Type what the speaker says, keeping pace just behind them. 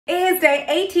It is day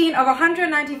 18 of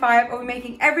 195 of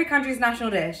making every country's national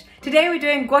dish. Today we're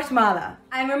doing Guatemala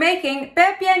and we're making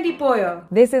Pepián de Pollo.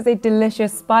 This is a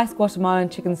delicious spiced Guatemalan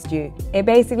chicken stew. It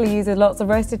basically uses lots of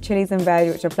roasted chilies and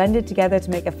veg which are blended together to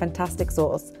make a fantastic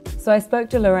sauce. So I spoke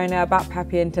to Lorena about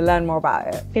Pepián to learn more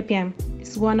about it. Pepián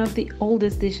is one of the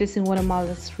oldest dishes in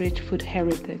Guatemala's rich food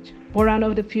heritage, born out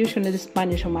of the fusion of the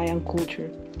Spanish and Mayan culture.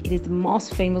 It is the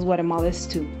most famous Guatemalan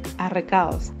stew,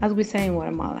 arrecados, as we say in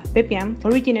Guatemala. Pepián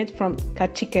originates from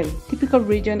Cachiquel, typical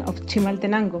region of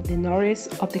Chimaltenango, the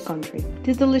northeast of the country.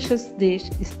 This delicious dish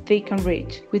is thick and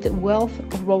rich, with a wealth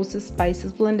of roasted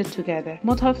spices blended together.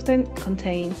 Most often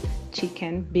contains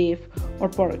chicken, beef, or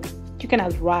pork. You can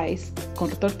add rice, con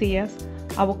tortillas,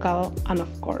 avocado, and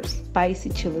of course, spicy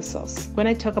chili sauce. When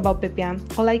I talk about Pepián,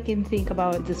 all I can think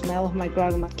about is the smell of my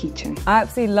grandma's kitchen. I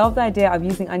absolutely love the idea of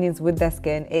using onions with their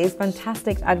skin. It is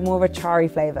fantastic to add more of a charry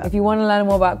flavour. If you want to learn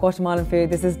more about Guatemalan food,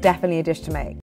 this is definitely a dish to make.